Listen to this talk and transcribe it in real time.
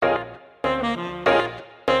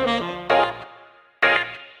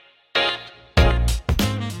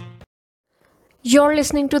You're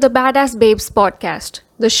listening to the Badass Babes podcast,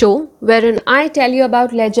 the show wherein I tell you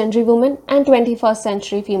about legendary women and 21st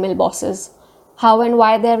century female bosses, how and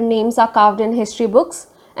why their names are carved in history books,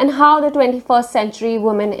 and how the 21st century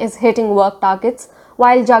woman is hitting work targets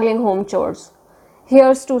while juggling home chores.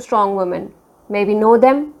 Here's two strong women. Maybe know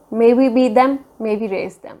them, maybe beat them, maybe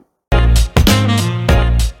raise them.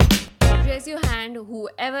 Raise your hand,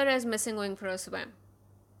 whoever is missing going for a swim.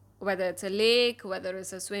 Whether it's a lake, whether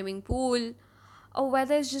it's a swimming pool, or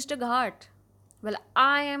whether it's just a ghat. Well,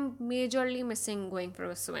 I am majorly missing going for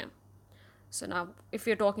a swim. So now, if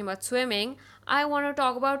you're talking about swimming, I want to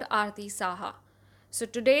talk about Arati Saha. So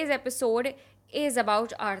today's episode is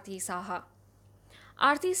about Arati Saha.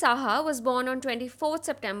 Arati Saha was born on 24th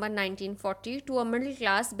September 1940 to a middle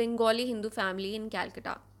class Bengali Hindu family in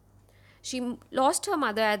Calcutta. She lost her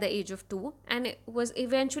mother at the age of 2 and was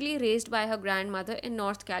eventually raised by her grandmother in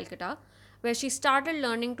North Calcutta, where she started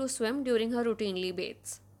learning to swim during her routinely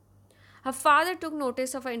bathes. Her father took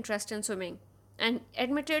notice of her interest in swimming and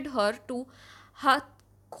admitted her to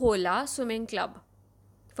Hatkola Swimming Club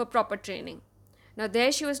for proper training. Now,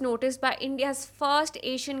 there she was noticed by India's first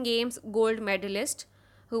Asian Games gold medalist,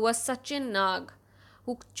 who was Sachin Nag,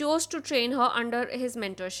 who chose to train her under his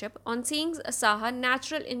mentorship on seeing Saha's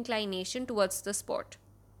natural inclination towards the sport.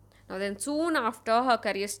 Now, then soon after, her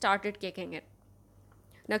career started kicking in.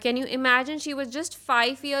 Now, can you imagine she was just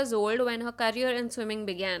 5 years old when her career in swimming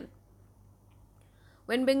began?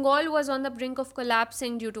 When Bengal was on the brink of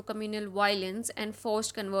collapsing due to communal violence and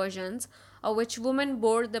forced conversions, of which women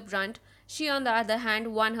bore the brunt, she, on the other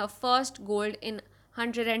hand, won her first gold in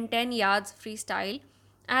 110 yards freestyle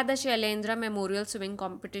at the Shailendra Memorial Swimming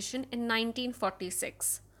Competition in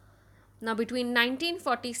 1946. Now, between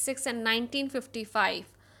 1946 and 1955,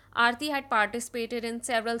 Aarti had participated in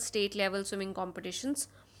several state level swimming competitions,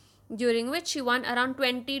 during which she won around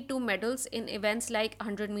 22 medals in events like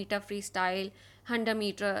 100-meter freestyle,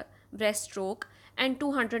 100-meter breaststroke, and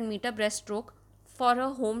 200-meter breaststroke for her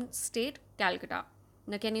home state, Calcutta.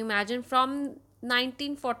 Now, can you imagine? From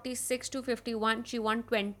 1946 to 51, she won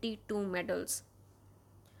 22 medals.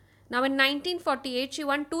 Now, in 1948, she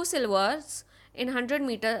won two silvers in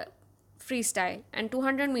 100-meter freestyle and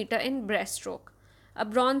 200-meter in breaststroke, a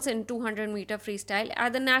bronze in 200-meter freestyle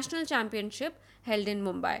at the national championship held in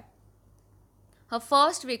Mumbai. Her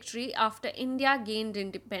first victory after India gained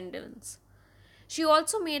independence. She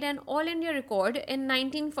also made an All India record in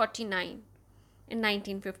 1949. In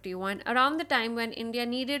 1951, around the time when India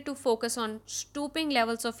needed to focus on stooping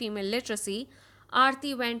levels of female literacy,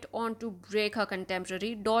 Aarti went on to break her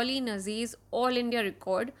contemporary Dolly Nazir's All India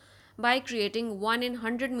record by creating 1 in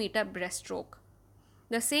 100-meter breaststroke.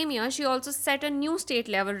 The same year, she also set a new state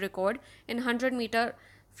level record in 100-meter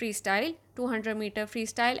freestyle, 200-meter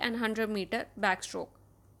freestyle, and 100-meter backstroke.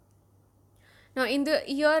 Now, in the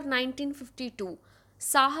year 1952,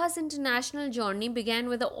 Saha's international journey began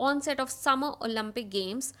with the onset of Summer Olympic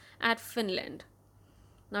Games at Finland.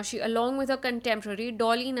 Now, she, along with her contemporary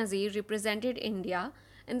Dolly Nazir, represented India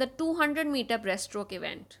in the 200-meter breaststroke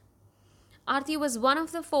event. Aarti was one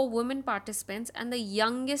of the 4 women participants and the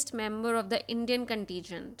youngest member of the Indian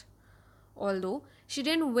contingent. Although she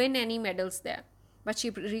didn't win any medals there, but she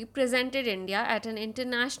represented India at an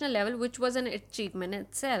international level, which was an achievement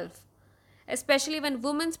itself, especially when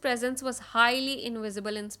women's presence was highly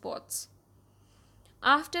invisible in sports.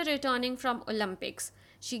 After returning from Olympics,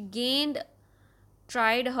 she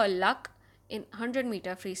tried her luck in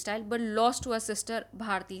 100-meter freestyle but lost to her sister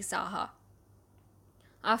Bharti Saha.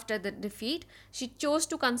 After the defeat, she chose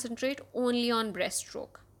to concentrate only on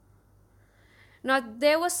breaststroke. Now,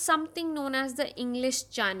 there was something known as the English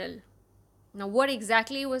Channel. Now, what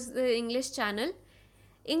exactly was the English Channel?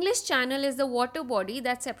 English Channel is the water body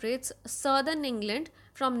that separates southern England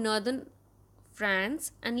from northern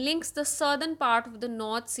France and links the southern part of the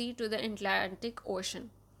North Sea to the Atlantic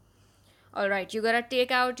Ocean. Alright, you gotta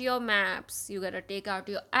take out your maps, you gotta take out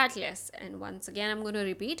your atlas, and once again I'm going to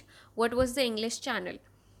repeat, what was the English Channel?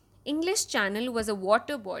 English Channel was a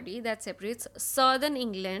water body that separates southern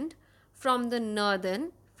England from the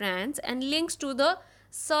northern France and links to the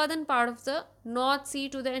southern part of the North Sea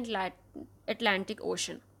to the Atlantic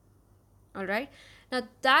Ocean. Alright, now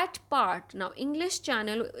that part, now English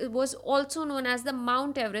Channel was also known as the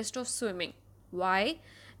Mount Everest of swimming. Why?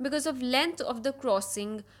 Because of length of the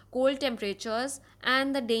crossing, cold temperatures,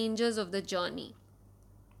 and the dangers of the journey.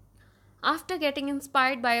 After getting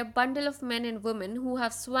inspired by a bundle of men and women who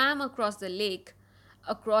have swam across the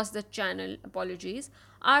channel,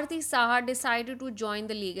 Aarti Saha decided to join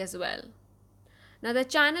the league as well. Now, the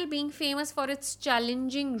channel, being famous for its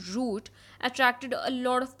challenging route, attracted a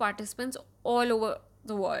lot of participants all over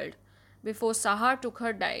the world. before Saha took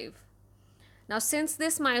her dive. Now, since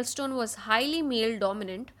this milestone was highly male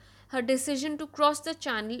dominant, her decision to cross the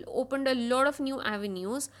channel opened a lot of new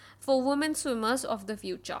avenues for women swimmers of the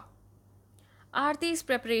future. Arti's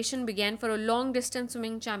preparation began for a long distance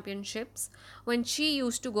swimming championships when she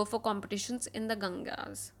used to go for competitions in the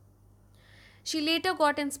Gangas. She later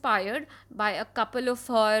got inspired by a couple of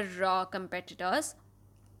her competitors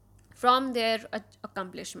from their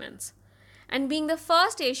accomplishments. And being the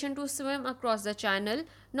first Asian to swim across the channel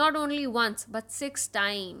not only once but 6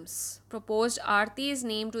 times, proposed Arti's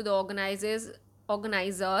name to the organizers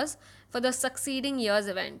for the succeeding year's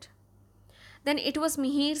event. Then it was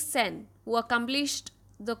Mihir Sen who accomplished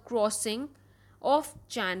the crossing of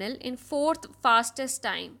channel in fourth fastest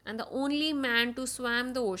time and the only man to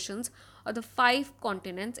swim the oceans of the 5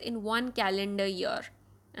 continents in one calendar year,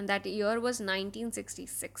 and that year was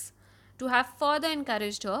 1966, to have further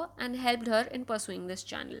encouraged her and helped her in pursuing this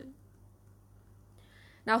channel.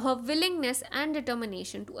 Now, her willingness and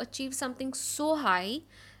determination to achieve something so high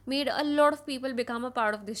made a lot of people become a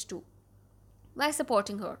part of this too, by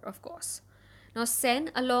supporting her, of course. Now,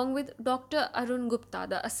 Sen, along with Dr. Arun Gupta,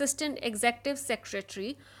 the Assistant Executive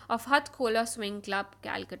Secretary of Hathkola Swing Club,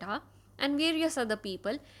 Calcutta, and various other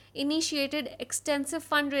people, initiated extensive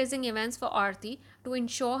fundraising events for Arati to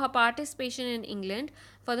ensure her participation in England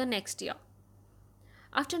for the next year.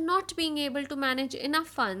 After not being able to manage enough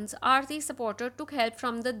funds, Arati's supporter took help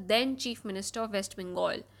from the then Chief Minister of West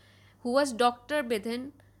Bengal, who was Dr.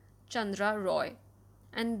 Bidhin Chandra Roy,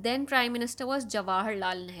 and then Prime Minister was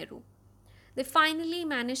Jawaharlal Nehru. They finally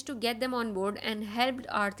managed to get them on board and helped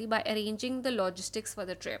Arati by arranging the logistics for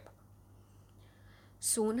the trip.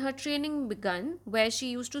 Soon her training began, where she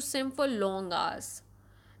used to swim for long hours.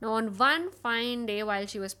 Now, on one fine day while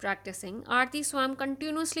she was practicing, Arati swam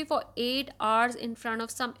continuously for 8 hours in front of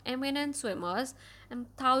some eminent swimmers and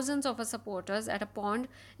thousands of her supporters at a pond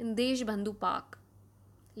in Deshbandhu Park.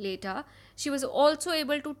 Later, she was also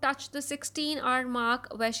able to touch the 16-hour mark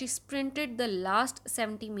where she sprinted the last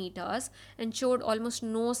 70 meters and showed almost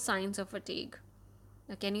no signs of fatigue.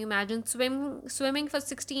 Now, can you imagine swimming for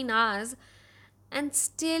 16 hours and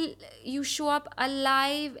still you show up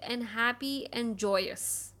alive and happy and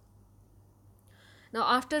joyous? Now,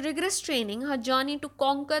 after rigorous training, her journey to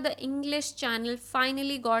conquer the English Channel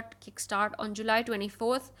finally got kickstart on July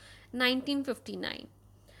 24th, 1959.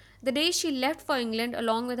 The day she left for England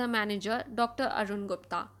along with her manager, Dr. Arun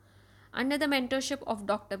Gupta, under the mentorship of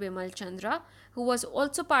Dr. Bimal Chandra, who was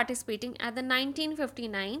also participating at the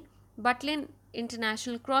 1959 Butlin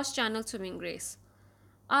International Cross Channel Swimming Race.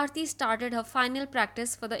 Arati started her final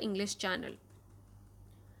practice for the English Channel.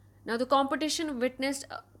 Now, the competition witnessed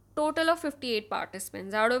a total of 58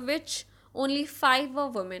 participants, out of which only 5 were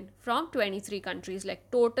women from 23 countries.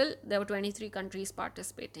 Like total, there were 23 countries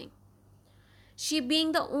participating. She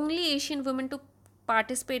being the only Asian woman to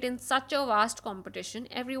participate in such a vast competition,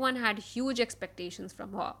 everyone had huge expectations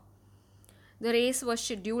from her. The race was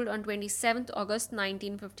scheduled on 27th August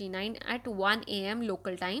 1959 at 1 am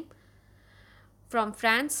local time from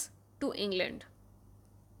France to England.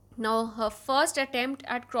 Now, her first attempt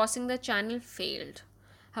at crossing the channel failed.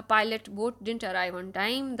 Her pilot boat didn't arrive on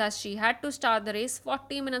time, thus she had to start the race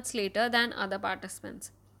 40 minutes later than other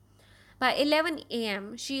participants. By 11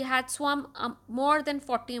 am, she had swum more than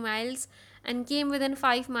 40 miles and came within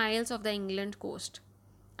 5 miles of the England coast.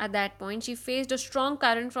 At that point, she faced a strong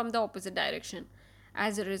current from the opposite direction.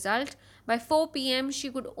 As a result, by 4 pm,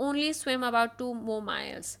 she could only swim about 2 more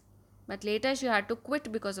miles. But later, she had to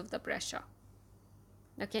quit because of the pressure.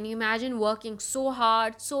 Now, can you imagine working so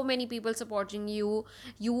hard, so many people supporting you,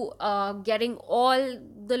 getting all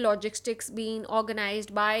the logistics being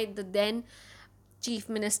organized by the then Chief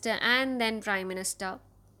Minister and then Prime Minister,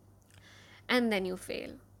 and then you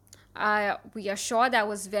fail. We are sure that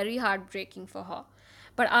was very heartbreaking for her.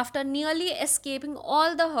 But after nearly escaping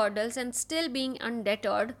all the hurdles and still being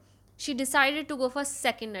undeterred, she decided to go for a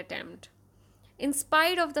second attempt. In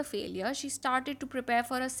spite of the failure, she started to prepare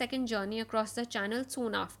for a second journey across the channel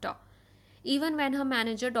soon after. Even when her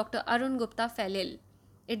manager, Dr. Arun Gupta, fell ill,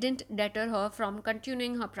 it didn't deter her from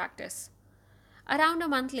continuing her practice. Around a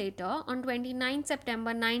month later, on 29 September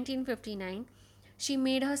 1959, she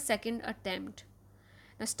made her second attempt.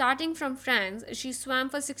 Now, starting from France, she swam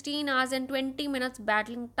for 16 hours and 20 minutes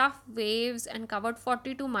battling tough waves and covered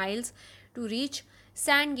 42 miles to reach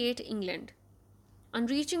Sandgate, England. On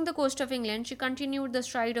reaching the coast of England, she continued the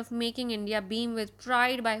stride of making India beam with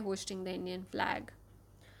pride by hoisting the Indian flag.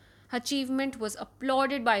 Her achievement was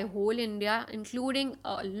applauded by whole India, including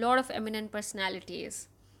a lot of eminent personalities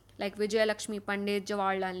like Vijay Lakshmi Pandit,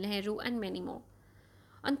 Jawaharlal Nehru, and many more.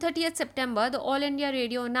 On 30th September, the All India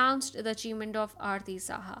Radio announced the achievement of Arati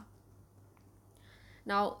Saha.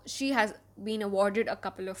 Now, she has been awarded a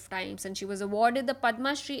couple of times, and she was awarded the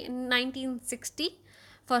Padma Shri in 1960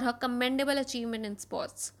 for her commendable achievement in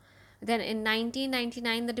sports. Then in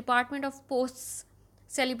 1999, the Department of Posts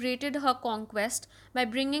celebrated her conquest by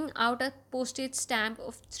bringing out a postage stamp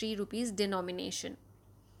of 3 rupees denomination.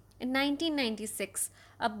 In 1996,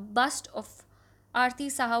 a bust of Arti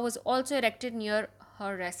Saha was also erected near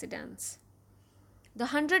her residence. The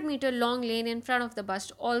 100-meter long lane in front of the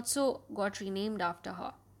bust also got renamed after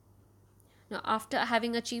her. Now, after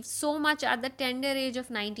having achieved so much at the tender age of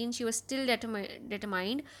 19, she was still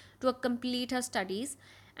determined to complete her studies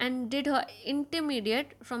and did her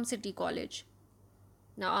intermediate from City College.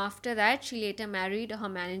 Now, after that, she later married her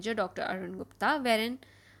manager, Dr. Arun Gupta, wherein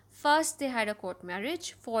first they had a court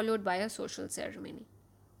marriage followed by a social ceremony.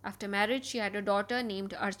 After marriage, she had a daughter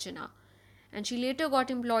named Archana, and she later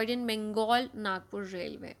got employed in Bengal Nagpur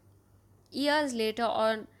Railway. Years later,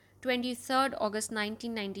 on 23rd August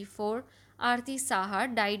 1994, Arati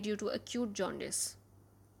Saha died due to acute jaundice.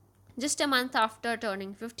 Just a month after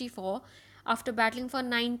turning 54, after battling for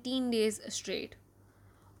 19 days straight.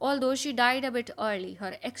 Although she died a bit early,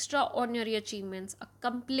 her extraordinary achievements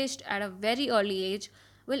accomplished at a very early age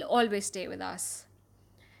will always stay with us.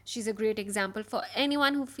 She's a great example for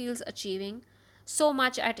anyone who feels achieving so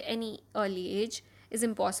much at any early age is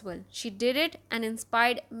impossible. She did it and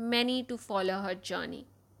inspired many to follow her journey.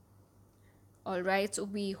 Alright, so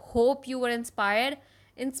we hope you were inspired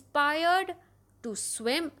to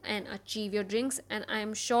swim and achieve your dreams. And I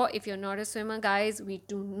am sure if you're not a swimmer, guys, we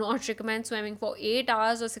do not recommend swimming for 8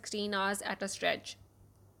 hours or 16 hours at a stretch.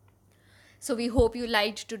 So we hope you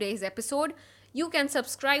liked today's episode. You can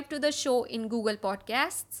subscribe to the show in Google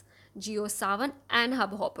Podcasts, JioSaavn and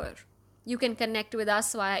Hubhopper. You can connect with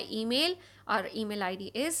us via email. Our email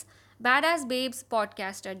ID is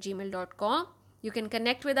badassbabespodcast@gmail.com. You can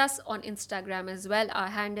connect with us on Instagram as well. Our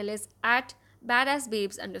handle is at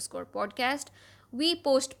badassbabes_podcast. We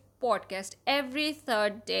post podcast every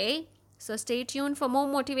third day. So stay tuned for more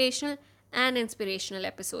motivational and inspirational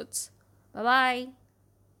episodes. Bye-bye.